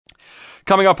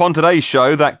Coming up on today's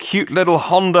show, that cute little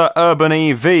Honda Urban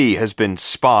EV has been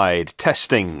spied,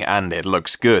 testing, and it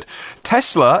looks good.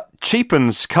 Tesla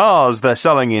cheapens cars they're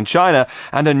selling in China,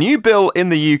 and a new bill in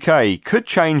the UK could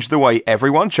change the way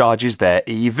everyone charges their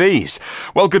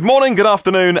EVs. Well, good morning, good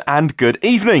afternoon, and good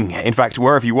evening. In fact,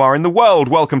 wherever you are in the world,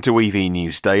 welcome to EV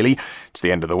News Daily. It's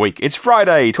the end of the week. It's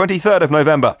Friday, 23rd of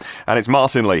November, and it's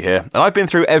Martyn Lee here. And I've been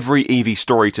through every EV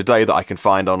story today that I can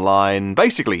find online,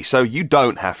 basically, so you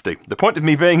don't have to. The point of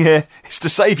me being here is to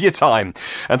save your time.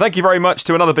 And thank you very much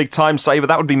to another big time saver.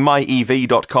 That would be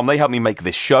myev.com. They help me make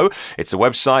this show. It's a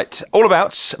website all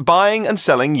about buying and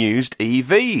selling used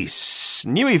EVs.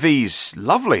 New EVs,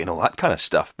 lovely and all that kind of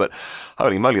stuff, but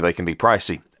holy moly, they can be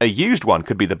pricey. A used one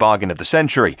could be the bargain of the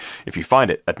century if you find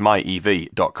it at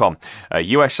myev.com.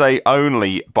 USA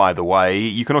only, by the way.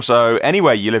 You can also,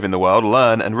 anywhere you live in the world,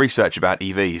 learn and research about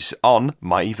EVs on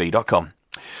myev.com.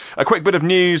 A quick bit of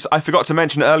news I forgot to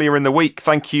mention earlier in the week.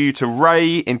 Thank you to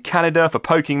Ray in Canada for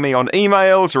poking me on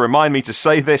email to remind me to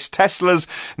say this. Tesla's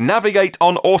Navigate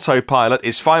On Autopilot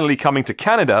is finally coming to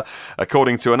Canada,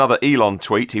 according to another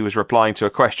ElonTweet. He was replying to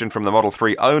a question from the Model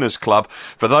 3 Owners Club.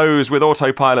 For those with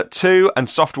Autopilot 2 and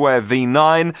Software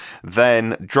V9,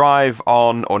 then Drive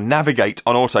On or Navigate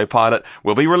On Autopilot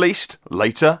will be released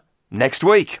later next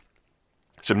week.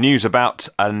 Some news about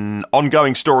an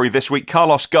ongoing story this week.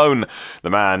 Carlos Ghosn,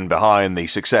 the man behind the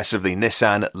success of the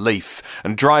Nissan Leaf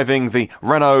and driving the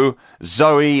Renault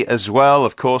Zoe as well.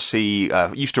 Of course, he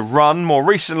used to run, more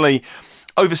recently,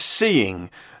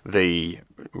 overseeing the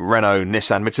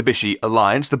Renault-Nissan-Mitsubishi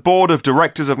alliance. The board of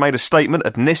directors have made a statement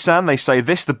at Nissan. They say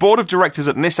this: the board of directors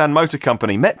at Nissan Motor Co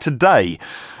met today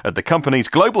at the company's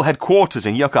global headquarters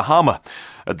in Yokohama.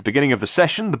 At the beginning of the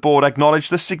session, the board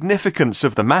acknowledged the significance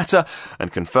of the matter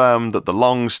and confirmed that the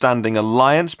long-standing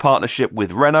alliance partnership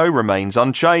with Renault remains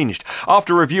unchanged.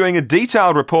 After reviewing a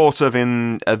detailed report of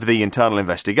the internal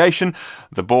investigation,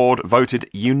 the board voted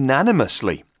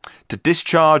unanimously to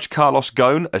discharge Carlos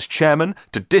Ghosn as chairman,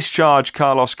 to discharge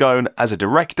Carlos Ghosn as a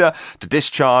director, to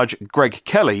discharge Greg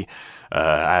Kelly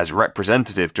as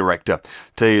representative director.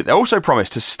 They also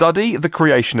promised to study the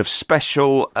creation of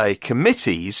special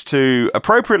committees to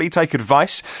appropriately take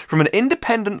advice from an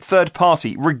independent third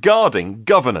party regarding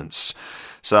governance.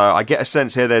 So I get a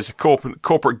sense here there's a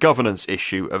corporate governance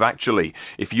issue of actually,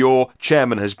 if your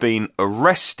chairman has been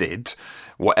arrested,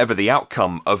 whatever the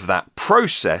outcome of that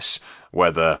process,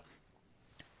 whether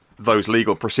those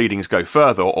legal proceedings go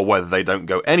further or whether they don't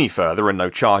go any further and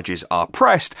no charges are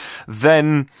pressed,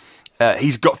 then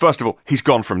he's gone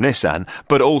from Nissan,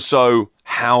 but also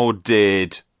how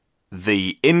did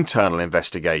the internal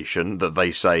investigation that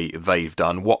they say they've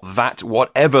done,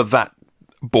 whatever that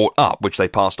brought up, which they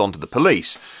passed on to the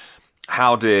police,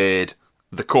 how did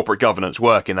the corporate governance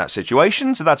work in that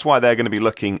situation? So that's why they're going to be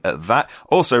looking at that.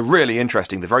 Also, really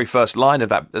interesting, the very first line of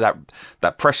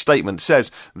that press statement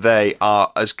says they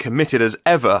are as committed as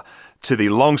ever to the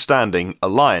long-standing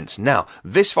alliance. Now,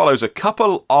 this follows a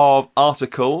couple of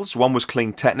articles. One was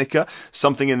Clean Technica,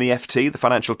 something in the FT, the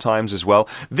Financial Times as well.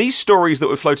 These stories that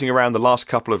were floating around the last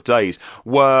couple of days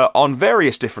were on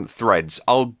various different threads.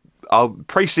 I'll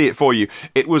pre-see it for you.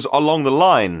 It was along the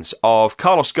lines of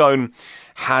Carlos Ghosn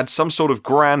had some sort of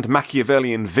grand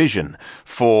Machiavellian vision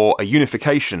for a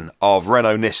unification of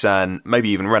Renault-Nissan, maybe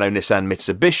even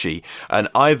Renault-Nissan-Mitsubishi, and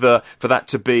either for that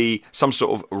to be some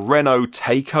sort of Renault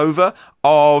takeover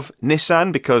of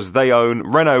Nissan, because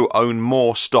Renault own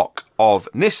more stock of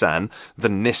Nissan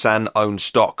than Nissan own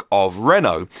stock of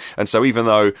Renault. And so even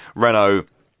though Renault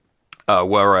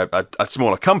were a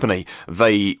smaller company,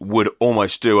 they would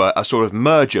almost do a sort of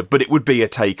merger, but it would be a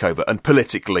takeover, and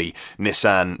politically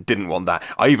Nissan didn't want that.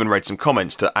 I even read some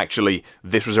comments to actually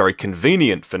this was very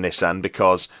convenient for Nissan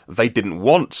because they didn't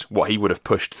want what he would have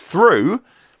pushed through,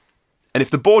 and if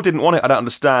the board didn't want it, I don't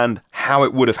understand how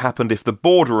it would have happened if the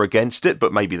board were against it,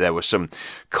 but maybe there were some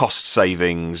cost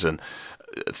savings and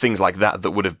things like that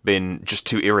would have been just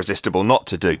too irresistible not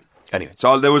to do. Anyway,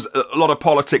 so there was a lot of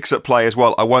politics at play as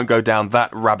well. I won't go down that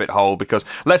rabbit hole because,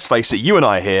 let's face it, you and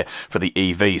I are here for the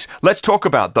EVs. Let's talk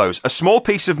about those. A small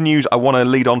piece of news I want to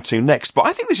lead on to next, but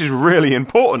I think this is really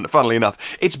important, funnily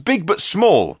enough. It's big but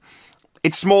small.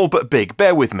 It's small but big.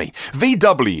 Bear with me.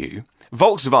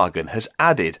 Volkswagen has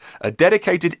added a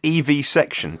dedicated EV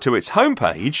section to its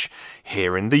homepage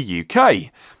here in the UK.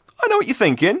 I know what you're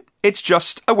thinking. It's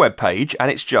just a web page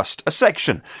and it's just a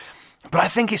section. But I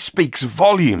think it speaks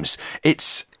volumes.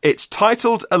 It's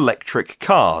titled Electric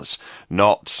Cars,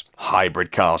 not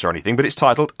hybrid cars or anything, but it's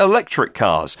titled Electric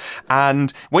Cars.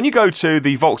 And when you go to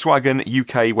the Volkswagen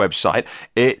UK website,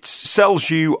 it sells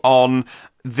you on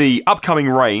the upcoming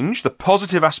range, the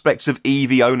positive aspects of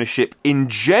EV ownership in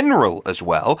general as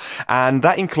well, and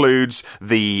that includes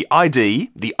the ID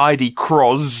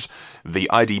Cross, the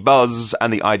ID Buzz,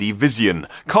 and the ID Vision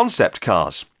concept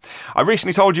cars. I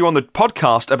recently told you on the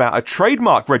podcast about a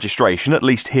trademark registration, at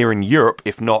least here in Europe,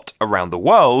 if not around the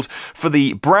world, for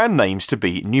the brand names to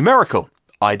be numerical.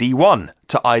 ID1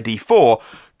 to ID4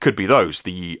 could be those.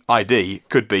 The ID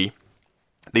could be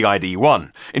the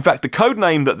ID1. In fact, the code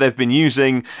name that they've been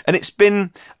using, and it's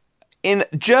been in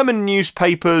German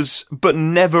newspapers but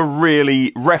never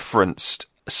really referenced,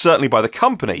 certainly by the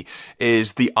company,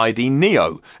 is the ID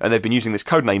Neo. And they've been using this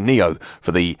codename Neo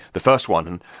for the first one.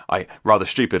 And I rather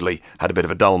stupidly had a bit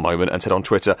of a dull moment and said on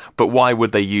Twitter, but why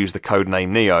would they use the codename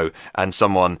Neo? And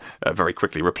someone very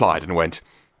quickly replied and went,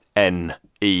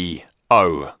 N-E-O-O-N-E.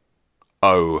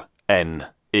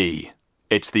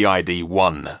 It's the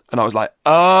ID1. And I was like,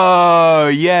 oh,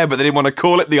 yeah, but they didn't want to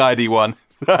call it the ID1.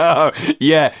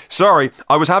 Yeah, sorry,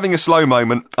 I was having a slow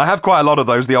moment. I have quite a lot of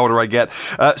those the older I get.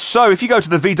 So if you go to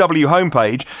the VW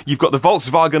homepage, you've got the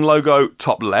Volkswagen logo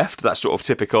top left. That's sort of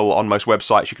typical on most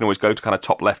websites. You can always go to kind of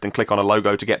top left and click on a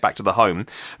logo to get back to the home.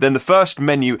 Then the first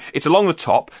menu, it's along the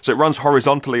top, so it runs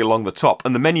horizontally along the top.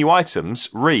 And the menu items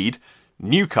read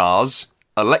new cars,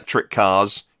 electric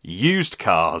cars, used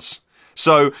cars.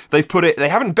 So they've put it, they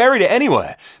haven't buried it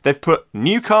anywhere. They've put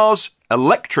new cars,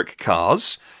 electric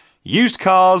cars, used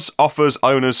cars, offers,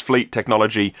 owners, fleet,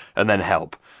 technology, and then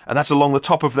help. And that's along the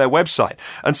top of their website.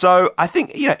 And so I think,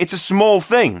 it's a small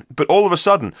thing, but all of a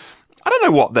sudden, I don't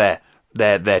know what their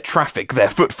traffic, their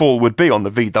footfall would be on the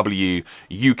VW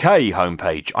UK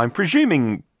homepage. I'm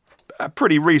presuming a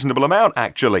pretty reasonable amount,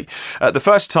 actually. The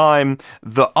first time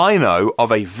that I know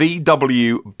of a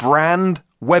VW brand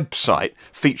website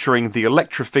featuring the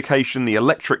electrification, the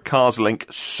electric cars link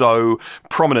so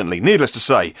prominently. Needless to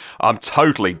say, I'm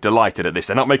totally delighted at this.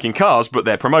 They're not making cars, but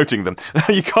they're promoting them.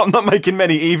 I'm not making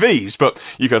many EVs, but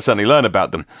you can certainly learn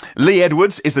about them. Lee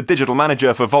Edwards is the digital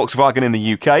manager for Volkswagen in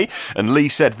the UK, and Lee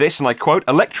said this, and I quote,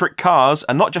 "Electric cars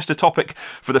are not just a topic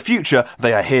for the future,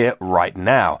 they are here right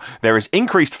now. There is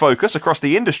increased focus across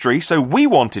the industry, so we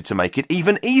wanted to make it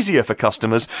even easier for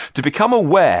customers to become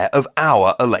aware of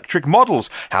our electric models,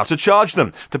 how to charge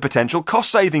them, the potential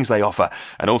cost savings they offer,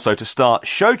 and also to start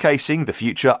showcasing the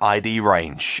future ID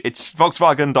range." It's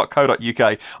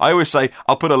Volkswagen.co.uk. I always say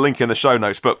I'll put a link in the show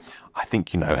notes, but I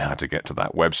think you know how to get to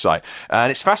that website. And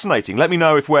it's fascinating. Let me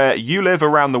know if where you live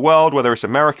around the world, whether it's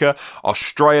America,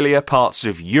 Australia, parts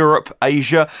of Europe,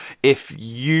 Asia, if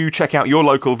you check out your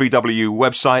local VW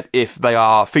website, if they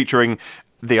are featuring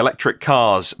the electric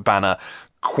cars banner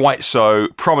quite so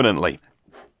prominently.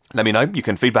 Let me know. You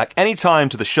can feedback anytime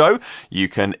to the show. You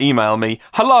can email me,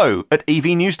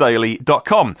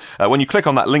 hello@evnewsdaily.com. When you click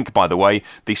on that link, by the way,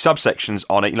 the subsections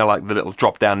on it, like the little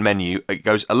drop-down menu, it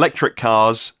goes electric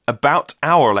cars, about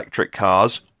our electric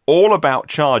cars, all about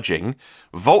charging,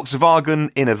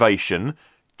 Volkswagen innovation,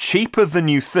 cheaper than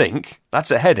you think, that's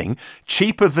a heading,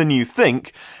 cheaper than you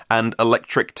think, and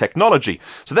electric technology.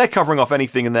 So they're covering off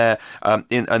anything in there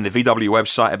in the VW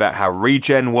website about how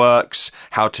regen works,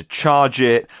 how to charge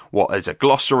it, what is a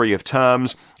glossary of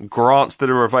terms, grants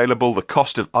that are available, the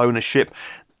cost of ownership,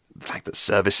 the fact that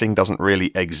servicing doesn't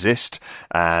really exist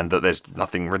and that there's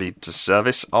nothing really to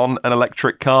service on an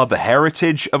electric car, the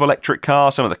heritage of electric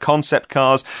cars, some of the concept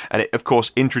cars, and it, of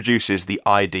course, introduces the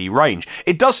ID range.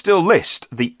 It does still list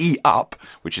the E-Up,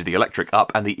 which is the electric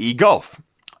up, and the E-Golf.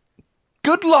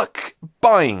 Good luck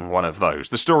buying one of those.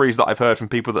 The stories that I've heard from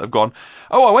people that have gone,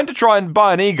 oh, I went to try and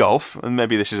buy an E-Golf, and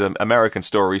maybe this is American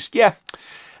stories. Yeah,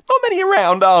 not many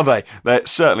around, are they? They're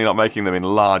certainly not making them in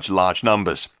large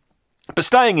numbers. But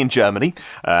staying in Germany,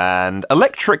 and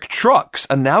electric trucks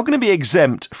are now going to be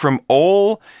exempt from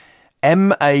all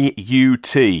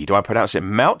M-A-U-T. Do I pronounce it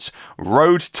Maut?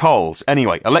 Road tolls.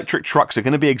 Anyway, electric trucks are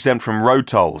going to be exempt from road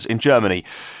tolls in Germany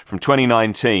from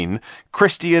 2019.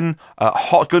 Christian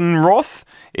Hotgenroth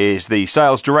is the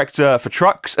sales director for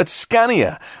trucks at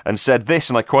Scania and said this,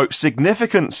 and I quote,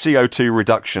 "Significant CO2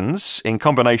 reductions in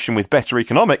combination with better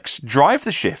economics drive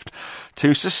the shift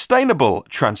to sustainable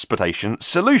transportation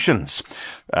solutions."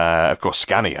 Of course,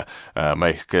 Scania,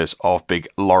 makers of big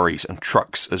lorries and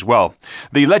trucks as well.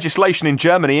 The legislation in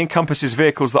Germany encompasses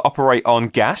vehicles that operate on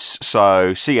gas,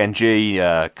 so CNG,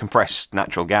 compressed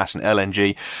natural gas, and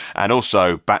LNG, and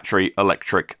also battery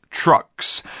electric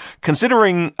trucks.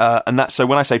 Considering, and that's so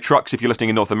when I say trucks, if you're listening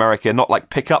in North America, not like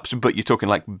pickups, but you're talking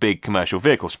like big commercial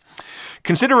vehicles.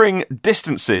 Considering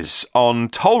distances on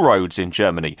toll roads in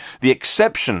Germany, the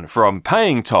exception from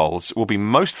paying tolls will be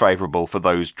most favourable for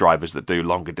those drivers that do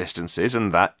longer distances,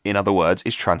 and that, in other words,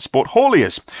 is transport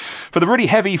hauliers. For the really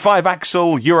heavy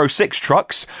 5-axle Euro 6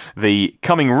 trucks, the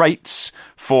coming rates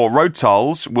for road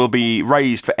tolls will be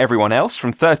raised for everyone else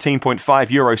from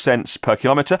 13.5 euro cents per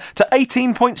kilometre to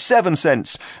 18.7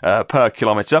 cents per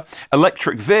kilometre.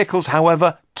 Electric vehicles,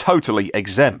 however, totally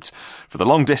exempt. For the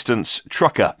long-distance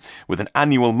trucker with an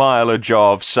annual mileage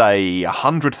of, say,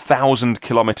 100,000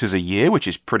 kilometres a year, which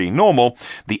is pretty normal,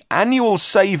 the annual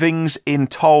savings in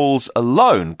tolls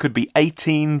alone could be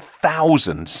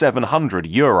 18,700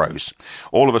 euros.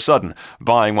 All of a sudden,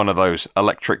 buying one of those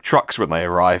electric trucks when they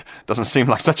arrive doesn't seem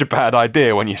like such a bad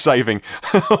idea when you're saving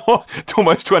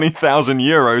almost 20,000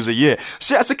 euros a year.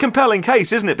 So that's a compelling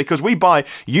case, isn't it? Because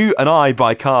you and I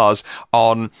buy cars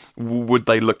on would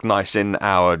they look nice in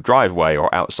our driveway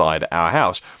or outside our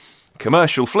house.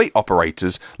 Commercial fleet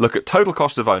operators look at total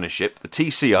cost of ownership, the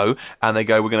TCO, and they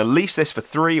go, we're going to lease this for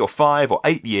 3 or 5 or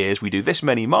 8 years, we do this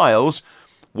many miles,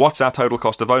 what's our total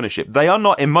cost of ownership? They are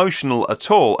not emotional at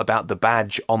all about the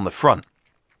badge on the front.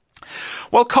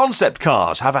 Well, concept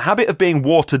cars have a habit of being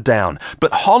watered down,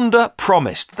 but Honda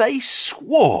promised, they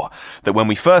swore, that when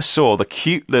we first saw the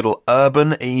cute little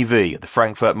urban EV at the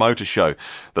Frankfurt Motor Show,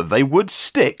 that they would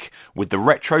stick with the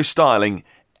retro styling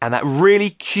and that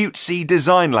really cutesy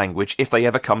design language if they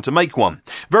ever come to make one.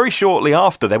 Very shortly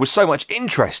after, there was so much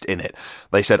interest in it,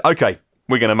 they said, okay,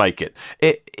 we're going to make it.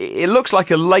 It looks like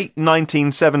a late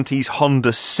 1970s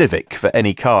Honda Civic for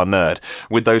any car nerd,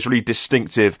 with those really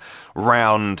distinctive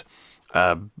round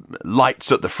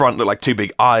lights at the front, look like 2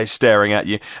 big eyes staring at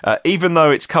you. Even though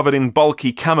it's covered in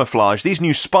bulky camouflage, these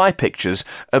new spy pictures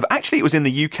of, actually it was in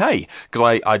the UK,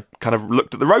 because I kind of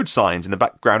looked at the road signs in the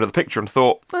background of the picture and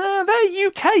thought, they're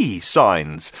UK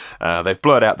signs. They've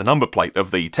blurred out the number plate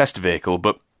of the test vehicle,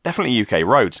 but definitely UK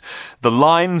roads. The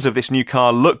lines of this new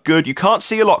car look good. You can't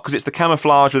see a lot because it's the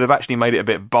camouflage, or they've actually made it a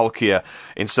bit bulkier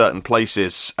in certain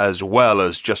places, as well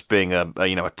as just being a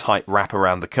tight wrap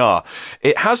around the car.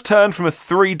 It has turned from a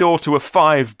 3-door to a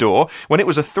 5-door. When it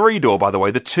was a 3-door, by the way,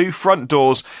 the 2 front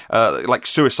doors, like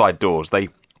suicide doors, they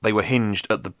were hinged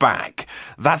at the back.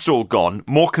 That's all gone.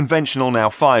 More conventional now,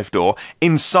 5-door.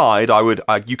 Inside,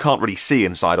 you can't really see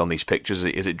inside on these pictures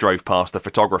as it drove past the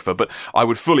photographer, but I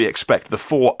would fully expect the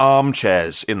 4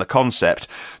 armchairs in the concept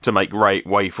to make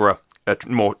way for a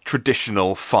more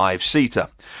traditional 5-seater.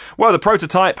 Well, the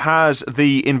prototype has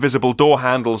the invisible door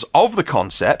handles of the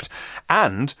concept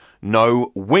and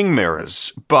no wing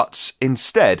mirrors, but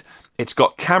instead it's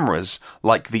got cameras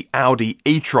like the Audi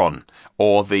e-tron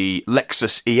or the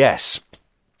Lexus ES.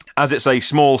 As it's a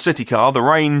small city car, the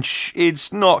range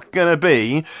is not going to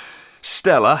be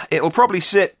stellar. It'll probably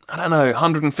sit,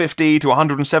 150 to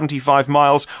 175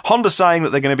 miles. Honda saying that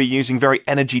they're going to be using very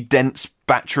energy-dense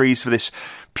batteries for this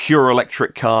pure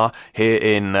electric car here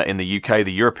in the UK,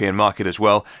 the European market as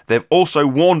well. They've also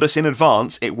warned us in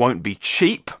advance it won't be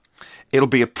cheap. It'll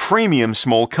be a premium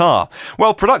small car.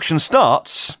 Well, production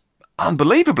starts,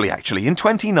 unbelievably actually, in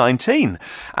 2019.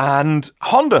 And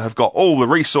Honda have got all the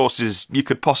resources you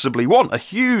could possibly want. A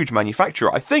huge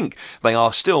manufacturer. I think they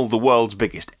are still the world's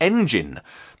biggest engine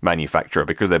manufacturer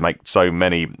because they make so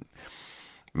many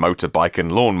motorbike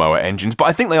and lawnmower engines, but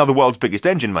I think they are the world's biggest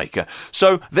engine maker.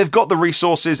 So they've got the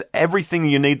resources, everything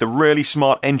you need, the really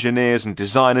smart engineers and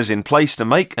designers in place to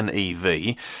make an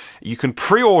EV. You can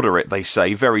pre-order it, they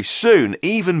say, very soon,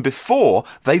 even before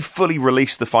they've fully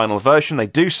released the final version. They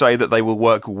do say that they will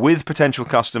work with potential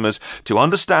customers to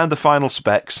understand the final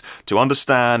specs, to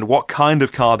understand what kind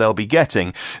of car they'll be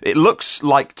getting. It looks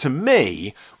like, to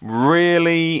me,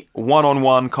 really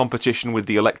one-on-one competition with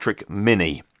the electric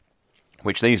Mini,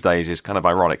 which these days is kind of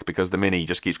ironic because the Mini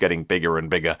just keeps getting bigger and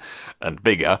bigger and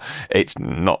bigger. It's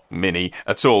not Mini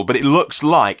at all, but it looks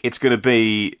like it's going to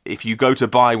be, if you go to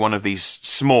buy one of these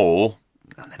small,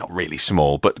 and they're not really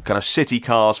small, but kind of city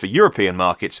cars for European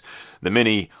markets, the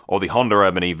Mini or the Honda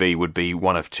Urban EV would be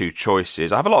one of 2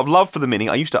 choices. I have a lot of love for the Mini.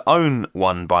 I used to own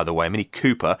one, by the way, Mini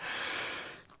Cooper.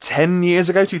 10 years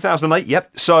ago, 2008,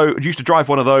 yep. So, used to drive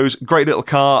one of those. Great little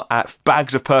car,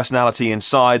 bags of personality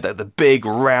inside, the big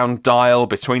round dial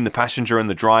between the passenger and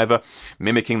the driver,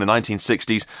 mimicking the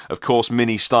 1960s, of course,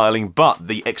 Mini styling, but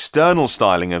the external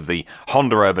styling of the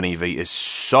Honda Urban EV is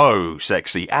so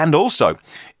sexy. And also,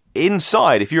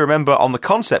 inside, if you remember, on the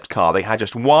concept car, they had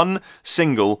just one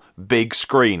single big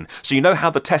screen. So you know how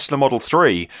the Tesla Model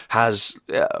 3 has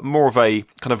more of a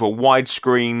kind of a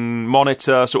widescreen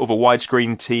monitor, sort of a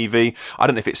widescreen TV. I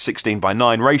don't know if it's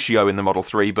 16:9 ratio in the Model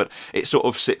 3, but it sort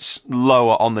of sits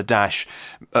lower on the dash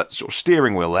at sort of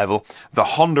steering wheel level. The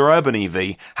Honda Urban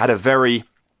EV had a very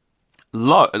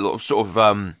low, sort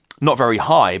of not very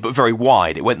high, but very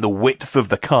wide. It went the width of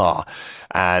the car,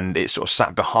 and it sort of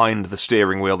sat behind the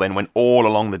steering wheel, then went all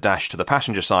along the dash to the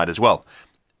passenger side as well.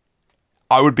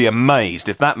 I would be amazed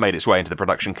if that made its way into the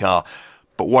production car,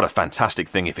 but what a fantastic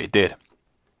thing if it did.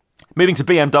 Moving to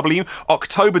BMW,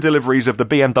 October deliveries of the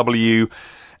BMW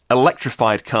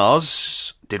electrified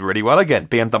cars did really well again.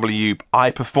 BMW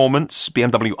iPerformance,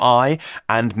 BMW i,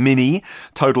 and Mini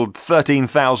totaled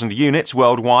 13,000 units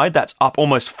worldwide. That's up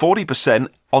almost 40%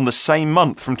 on the same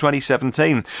month from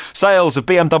 2017. Sales of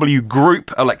BMW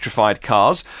Group electrified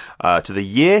cars to the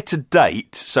year to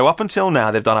date, so up until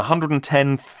now, they've done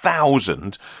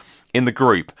 110,000 in the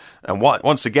group. And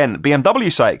once again,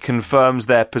 BMW say it confirms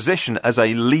their position as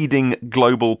a leading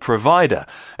global provider.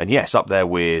 And yes, up there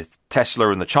with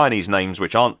Tesla and the Chinese names,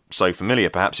 which aren't so familiar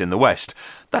perhaps in the West.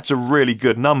 That's a really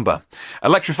good number.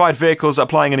 Electrified vehicles are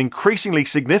playing an increasingly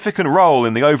significant role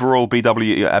in the overall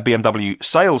BMW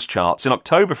sales charts. In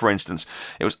October, for instance,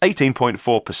 it was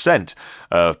 18.4%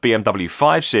 of BMW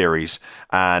 5 Series,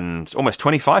 and almost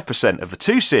 25% of the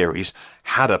 2 Series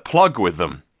had a plug with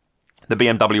them. The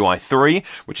BMW i3,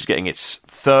 which is getting its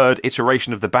third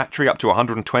iteration of the battery up to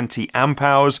 120 amp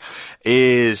hours,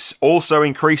 is also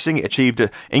increasing. It achieved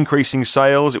increasing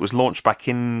sales. It was launched back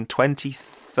in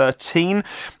 2013,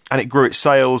 and it grew its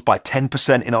sales by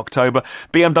 10% in October.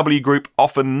 BMW Group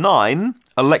offer 9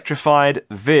 electrified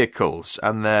vehicles,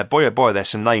 and boy oh boy, there's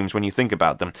some names when you think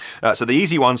about them. So the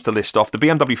easy ones to list off: the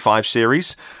BMW 5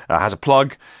 Series has a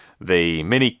plug. The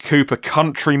Mini Cooper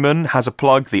Countryman has a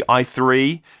plug. The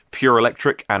i3 pure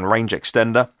electric and range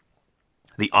extender.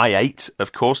 The i8,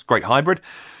 of course, great hybrid.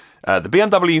 The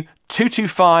BMW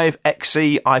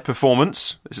 225xe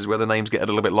iPerformance. This is where the names get a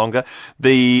little bit longer.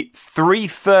 The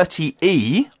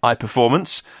 330e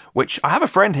iPerformance, which I have a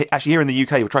friend actually here in the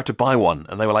UK who tried to buy one,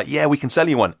 and they were like, yeah, we can sell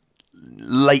you one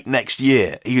late next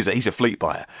year. He's a fleet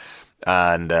buyer,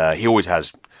 and he always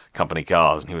has company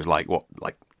cars, and he was like, what,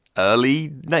 like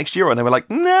early next year? And they were like,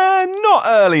 nah, not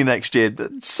early next year,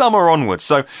 summer onwards.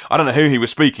 So I don't know who he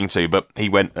was speaking to, but he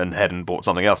went ahead and bought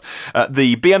something else.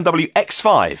 The BMW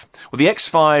X5, well, the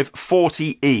X5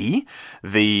 40e,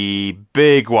 the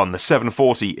big one, the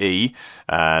 740e,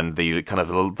 and the kind of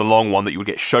the long one that you would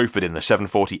get chauffeured in, the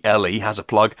 740LE, has a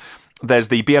plug. There's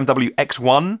the BMW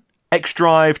X1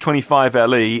 xDrive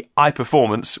 25LE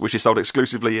iPerformance, which is sold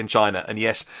exclusively in China. And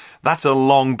yes, that's a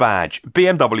long badge.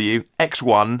 BMW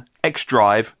X1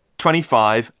 xDrive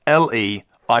 25LE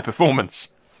iPerformance.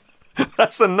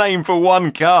 That's a name for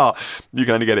one car. You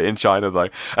can only get it in China, though.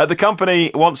 The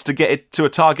company wants to get it to a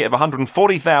target of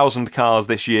 140,000 cars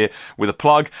this year with a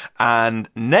plug, and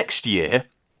next year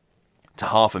to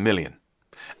 500,000.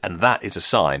 And that is a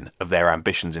sign of their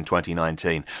ambitions in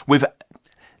 2019.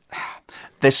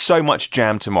 There's so much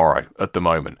jam tomorrow at the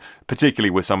moment, particularly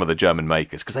with some of the German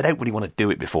makers, because they don't really want to do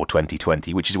it before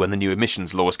 2020, which is when the new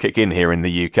emissions laws kick in here in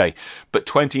the UK. But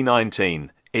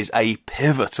 2019 is a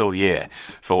pivotal year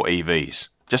for EVs.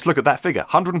 Just look at that figure.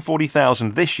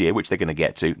 140,000 this year, which they're going to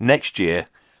get to. Next year,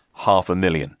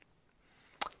 500,000.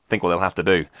 Think what they'll have to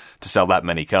do to sell that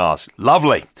many cars.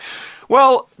 Lovely.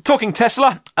 Well, talking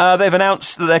Tesla, they've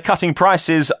announced that they're cutting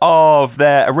prices of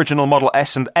their original Model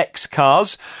S and X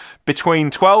cars between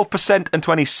 12% and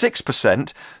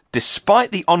 26%,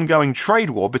 despite the ongoing trade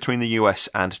war between the US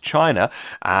and China.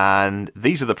 And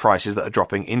these are the prices that are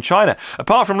dropping in China.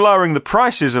 Apart from lowering the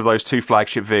prices of those 2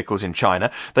 flagship vehicles in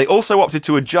China, they also opted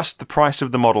to adjust the price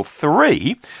of the Model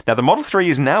 3. Now, the Model 3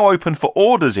 is now open for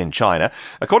orders in China.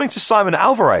 According to Simon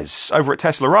Alvarez over at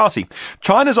Teslarati,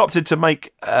 China's opted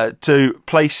to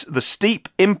place the steep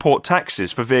import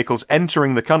taxes for vehicles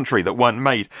entering the country that weren't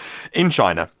made in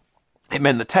China. It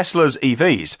meant that Tesla's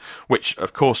EVs, which,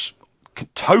 of course,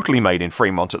 totally made in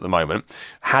Fremont at the moment,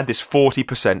 had this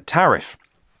 40% tariff.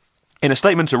 In a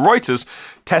statement to Reuters,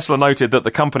 Tesla noted that the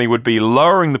company would be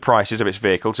lowering the prices of its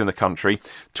vehicles in the country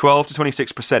 12 to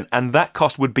 26%, and that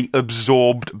cost would be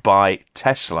absorbed by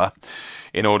Tesla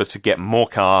in order to get more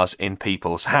cars in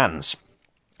people's hands.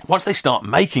 Once they start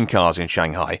making cars in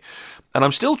Shanghai, and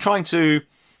I'm still trying to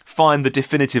find the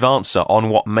definitive answer on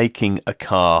what making a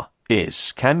car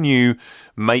is. Can you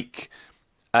make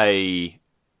a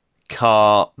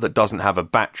car that doesn't have a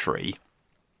battery,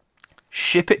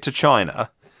 ship it to China,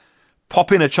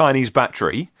 pop in a Chinese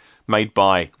battery made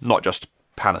by not just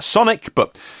Panasonic,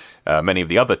 but many of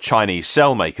the other Chinese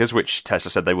cell makers, which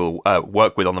Tesla said they will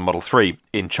work with on the Model 3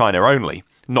 in China only,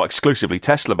 not exclusively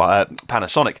Tesla, but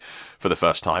Panasonic for the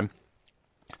first time.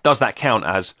 Does that count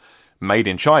as made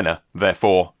in China,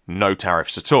 therefore no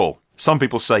tariffs at all? Some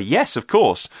people say, yes, of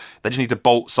course. They just need to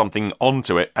bolt something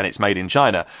onto it and it's made in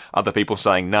China. Other people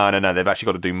saying, no, they've actually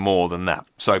got to do more than that.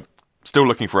 So, still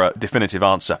looking for a definitive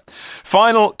answer.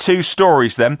 Final 2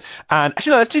 stories then. And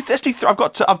actually, no, let's do 3.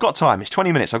 I've got time. It's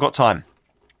 20 minutes. I've got time.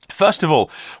 First of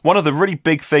all, one of the really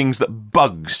big things that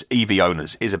bugs EV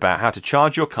owners is about how to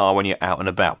charge your car when you're out and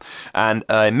about. And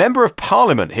a member of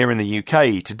Parliament here in the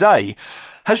UK today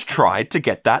has tried to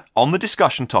get that on the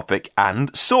discussion topic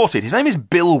and sorted. His name is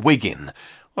Bill Wiggin.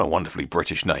 What a wonderfully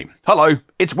British name. Hello,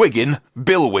 it's Wiggin,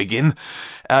 Bill Wiggin.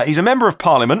 He's a member of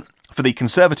Parliament for the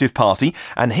Conservative Party,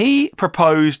 and he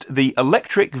proposed the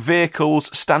Electric Vehicles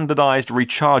Standardised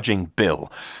Recharging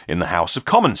Bill in the House of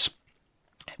Commons.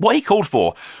 What he called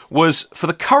for was for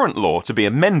the current law to be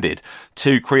amended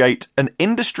to create an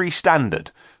industry standard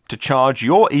to charge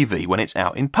your EV when it's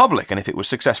out in public. And if it was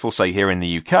successful, say, here in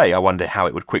the UK, I wonder how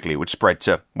it would spread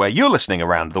to where you're listening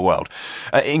around the world.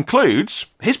 It includes,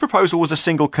 his proposal was a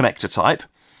single connector type,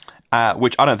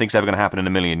 which I don't think is ever going to happen in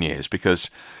a million years because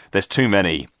there's too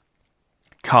many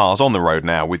cars on the road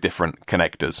now with different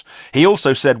connectors. He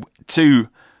also said to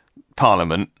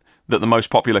Parliament that the most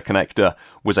popular connector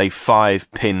was a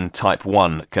 5-pin Type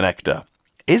 1 connector.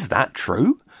 Is that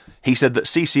true? He said that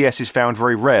CCS is found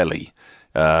very rarely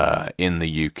in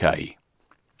the UK.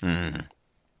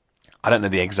 I don't know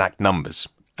the exact numbers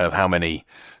of how many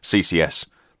CCS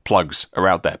plugs are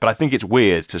out there, but I think it's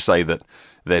weird to say that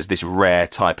there's this rare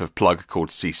type of plug called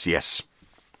CCS.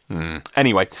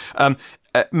 Anyway,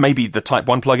 maybe the Type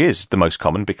 1 plug is the most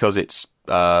common because it's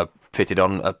fitted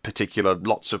on a particular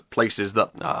lots of places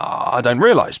that I don't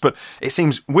realise, but it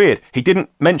seems weird. He didn't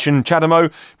mention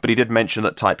CHAdeMO, but he did mention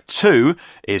that Type 2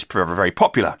 is very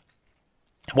popular.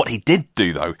 What he did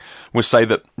do, though, was say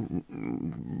that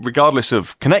regardless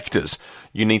of connectors,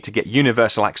 you need to get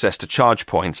universal access to charge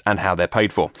points and how they're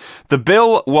paid for. The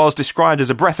bill was described as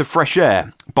a breath of fresh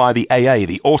air by the AA,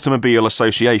 the Automobile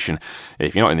Association.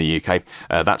 If you're not in the UK,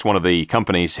 that's one of the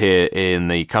companies here in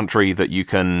the country that you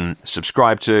can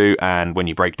subscribe to, and when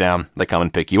you break down, they come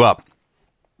and pick you up.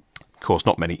 Of course,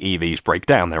 not many EVs break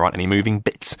down. There aren't any moving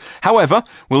bits. However,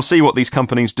 we'll see what these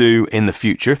companies do in the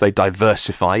future if they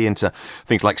diversify into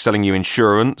things like selling you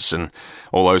insurance and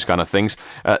all those kind of things.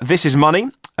 This is Money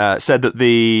said that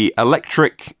the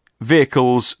electric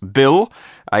vehicles bill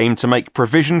aimed to make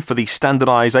provision for the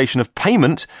standardisation of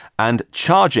payment and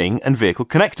charging and vehicle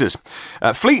connectors.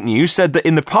 Fleet News said that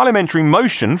in the parliamentary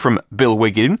motion from Bill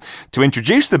Wiggin to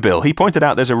introduce the bill, he pointed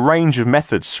out there's a range of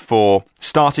methods for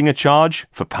starting a charge,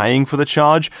 for paying for the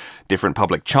charge, different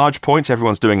public charge points.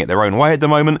 Everyone's doing it their own way at the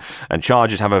moment, and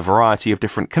chargers have a variety of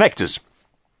different connectors.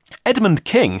 Edmund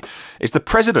King is the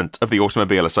president of the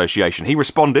Automobile Association. He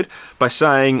responded by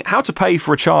saying how to pay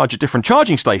for a charge at different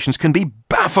charging stations can be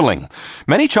baffling.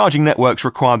 Many charging networks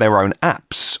require their own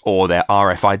apps or their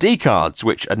RFID cards,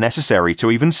 which are necessary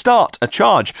to even start a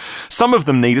charge. Some of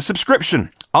them need a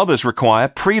subscription. Others require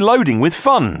preloading with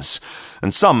funds.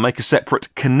 And some make a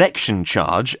separate connection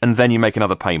charge, and then you make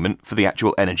another payment for the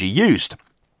actual energy used.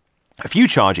 A few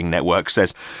charging networks,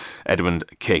 says Edmund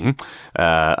King,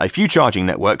 a few charging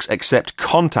networks accept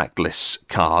contactless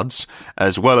cards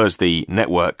as well as the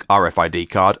network RFID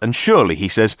card, and surely, he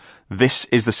says, this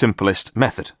is the simplest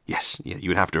method. Yes, you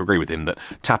would have to agree with him that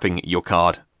tapping your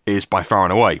card is by far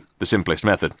and away the simplest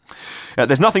method.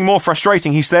 There's nothing more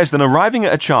frustrating, he says, than arriving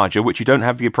at a charger which you don't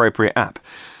have the appropriate app.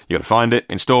 You've got to find it,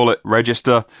 install it,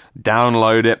 register,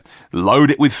 download it,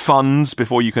 load it with funds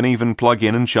before you can even plug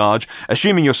in and charge,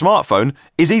 assuming your smartphone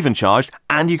is even charged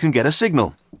and you can get a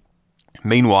signal.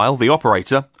 Meanwhile, the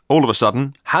operator, all of a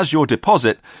sudden, has your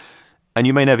deposit and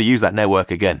you may never use that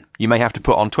network again. You may have to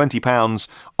put on £20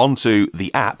 onto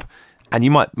the app and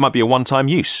you might be a one-time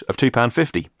use of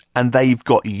 £2.50 and they've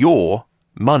got your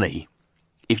money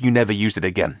if you never use it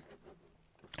again.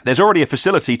 There's already a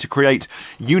facility to create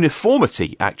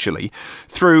uniformity, actually,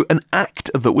 through an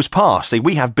act that was passed. See,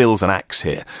 we have bills and acts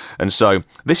here. And so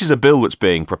this is a bill that's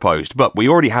being proposed, but we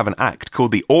already have an act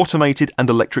called the Automated and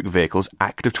Electric Vehicles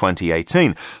Act of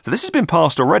 2018. So this has been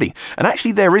passed already. And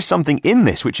actually there is something in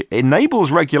this which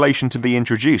enables regulation to be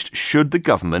introduced should the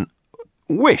government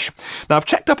wish. Now, I've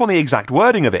checked up on the exact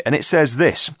wording of it, and it says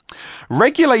this: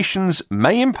 regulations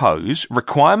may impose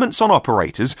requirements on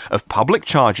operators of public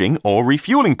charging or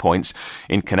refueling points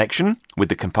in connection with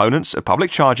the components of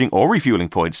public charging or refueling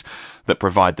points that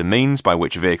provide the means by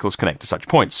which vehicles connect to such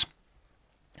points.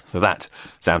 So that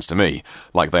sounds to me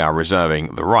like they are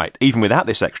reserving the right, even without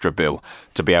this extra bill,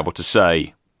 to be able to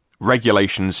say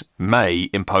regulations may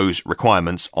impose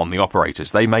requirements on the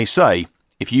operators. They may say,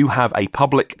 if you have a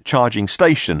public charging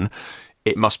station,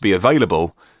 it must be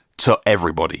available to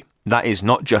everybody. That is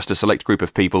not just a select group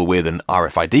of people with an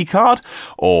RFID card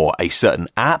or a certain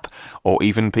app or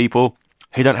even people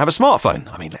who don't have a smartphone.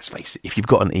 I mean, let's face it, if you've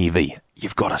got an EV,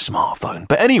 you've got a smartphone.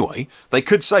 But anyway, they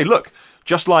could say, look,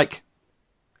 just like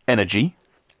energy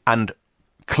and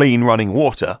clean running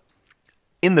water,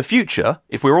 in the future,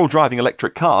 if we're all driving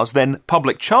electric cars, then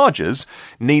public chargers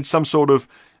need some sort of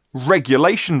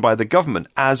regulation by the government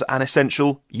as an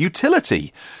essential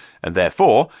utility. And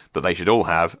therefore, that they should all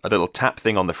have a little tap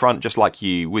thing on the front, just like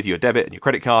you with your debit and your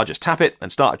credit card, just tap it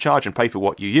and start a charge and pay for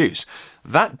what you use.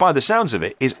 That, by the sounds of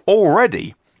it, is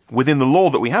already within the law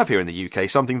that we have here in the UK,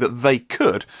 something that they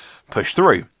could push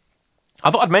through. I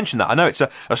thought I'd mention that. I know it's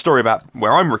a story about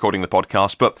where I'm recording the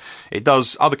podcast, but it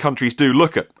does. Other countries do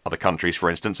look at other countries, for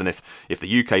instance, and if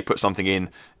the UK put something in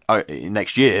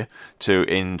next year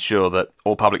to ensure that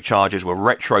all public chargers were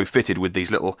retrofitted with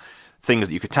these little things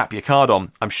that you could tap your card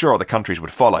on, I'm sure other countries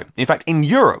would follow. In fact, in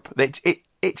Europe,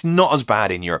 it's not as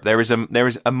bad in Europe. There is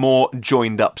a more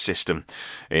joined up system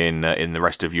in the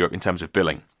rest of Europe in terms of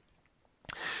billing.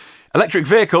 Electric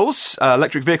vehicle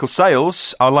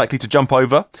sales are likely to jump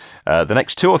over the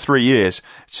next 2 or 3 years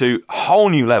to whole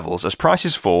new levels as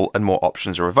prices fall and more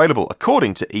options are available,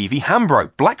 according to Evie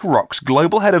Hambro, BlackRock's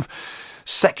global head of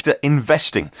sector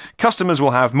investing. Customers will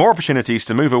have more opportunities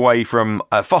to move away from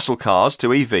fossil cars to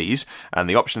EVs, and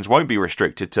the options won't be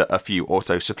restricted to a few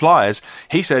auto suppliers,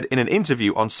 he said in an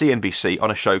interview on CNBC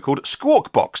on a show called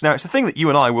Squawk Box. Now, it's the thing that you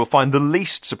and I will find the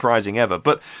least surprising ever,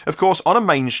 but of course, on a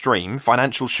mainstream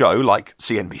financial show like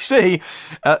CNBC,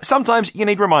 sometimes you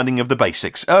need reminding of the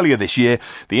basics. Earlier this year,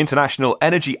 the International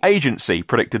Energy Agency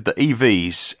predicted that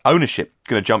EVs ownership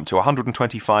going to jump to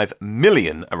 125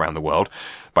 million around the world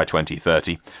by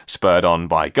 2030, spurred on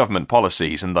by government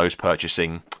policies and those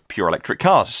purchasing pure electric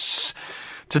cars.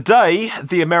 Today,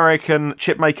 the American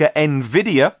chipmaker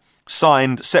Nvidia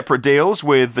signed separate deals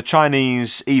with the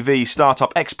Chinese EV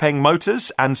startup XPeng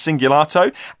Motors and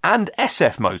Singulato and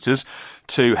SF Motors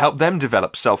to help them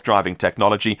develop self-driving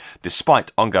technology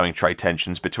despite ongoing trade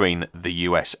tensions between the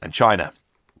US and China.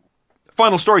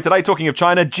 Final story today, talking of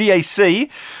China, GAC,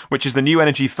 which is the new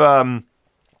energy firm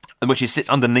which sits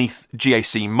underneath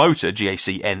GAC Motor,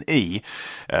 GAC-NE,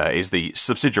 is the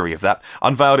subsidiary of that,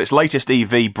 unveiled its latest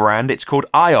EV brand. It's called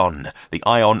Ion, the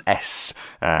Ion S,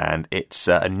 and it's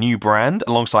a new brand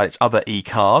alongside its other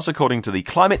e-cars. According to the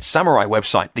Climate Samurai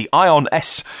website, the Ion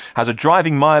S has a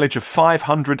driving mileage of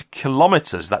 500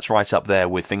 kilometres. That's right up there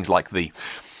with things like the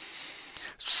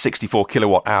 64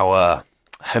 kilowatt-hour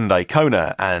Hyundai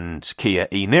Kona and Kia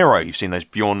e-Niro. You've seen those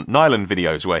Bjorn Nyland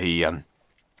videos where he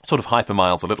sort of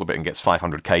hypermiles a little bit and gets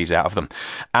 500 Ks out of them.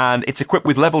 And it's equipped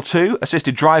with level 2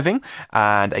 assisted driving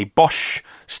and a Bosch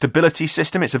stability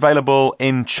system. It's available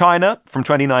in China from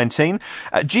 2019.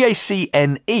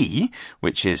 GAC-NE,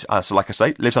 which is, so like I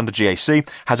say, lives under GAC,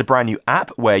 has a brand new app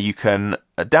where you can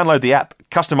download the app,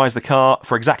 customize the car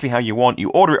for exactly how you want. You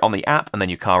order it on the app and then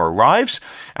your car arrives.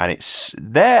 And it's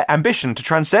their ambition to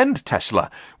transcend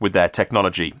Tesla with their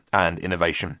technology and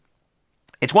innovation.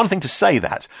 It's one thing to say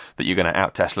that you're going to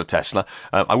out-Tesla.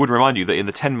 I would remind you that in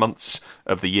the 10 months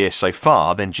of the year so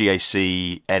far, then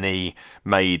GAC-NE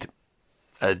made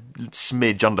a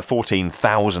smidge under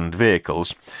 14,000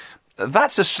 vehicles.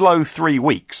 That's a slow 3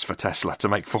 weeks for Tesla to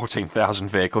make 14,000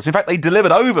 vehicles. In fact, they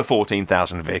delivered over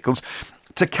 14,000 vehicles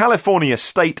to California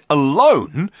state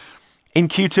alone in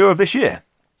Q2 of this year.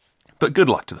 But good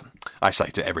luck to them, I say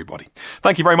to everybody.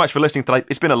 Thank you very much for listening today.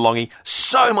 It's been a longie.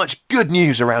 So much good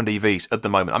news around EVs at the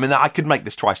moment. I mean, I could make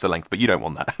this twice the length, but you don't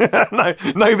want that. No,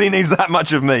 nobody needs that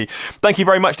much of me. Thank you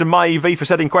very much to MyEV for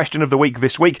setting question of the week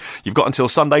this week. You've got until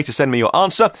Sunday to send me your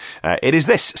answer. It is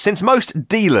this: since most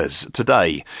dealers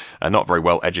today are not very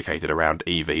well educated around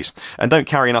EVs and don't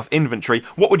carry enough inventory,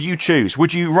 what would you choose?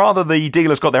 Would you rather the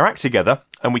dealers got their act together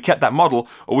and we kept that model,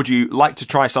 or would you like to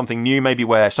try something new, maybe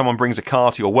where someone brings a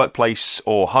car to your workplace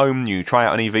or home, you try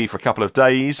out an EV for a couple of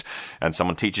days, and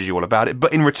someone teaches you all about it,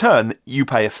 but in return, you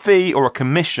pay a fee or a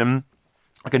commission,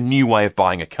 like a new way of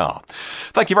buying a car.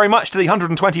 Thank you very much to the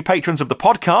 120 patrons of the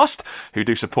podcast who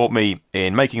do support me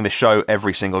in making the show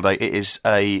every single day. It is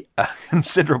a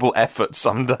considerable effort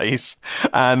some days,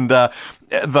 and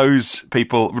those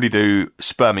people really do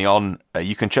spur me on.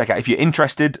 You can check out, if you're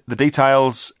interested, the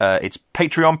details. It's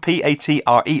Patreon,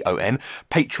 Patreon,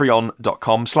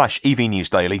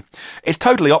 patreon.com/evnewsdaily. It's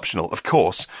totally optional, of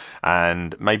course,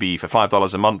 and maybe for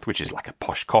 $5 a month, which is like a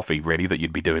posh coffee, really, that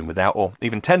you'd be doing without, or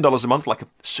even $10 a month, like a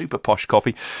super posh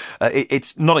coffee.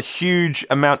 It's not a huge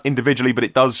amount individually, but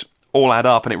it does all add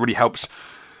up, and it really helps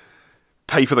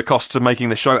pay for the costs of making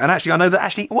the show. And actually, I know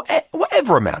that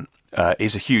whatever amount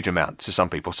is a huge amount to some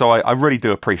people. So I really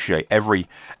do appreciate every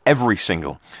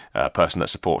single person that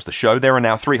supports the show. There are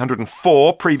now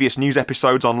 304 previous news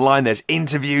episodes online. There's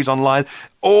interviews online.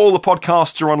 All the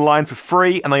podcasts are online for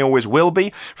free, and they always will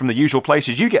be, from the usual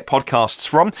places you get podcasts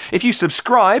from. If you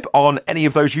subscribe on any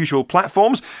of those usual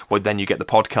platforms, well, then you get the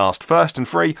podcast first and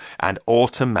free and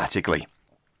automatically.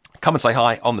 Come and say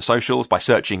hi on the socials by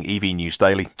searching EV News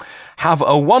Daily. Have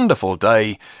a wonderful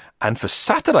day, and for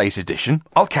Saturday's edition,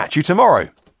 I'll catch you tomorrow.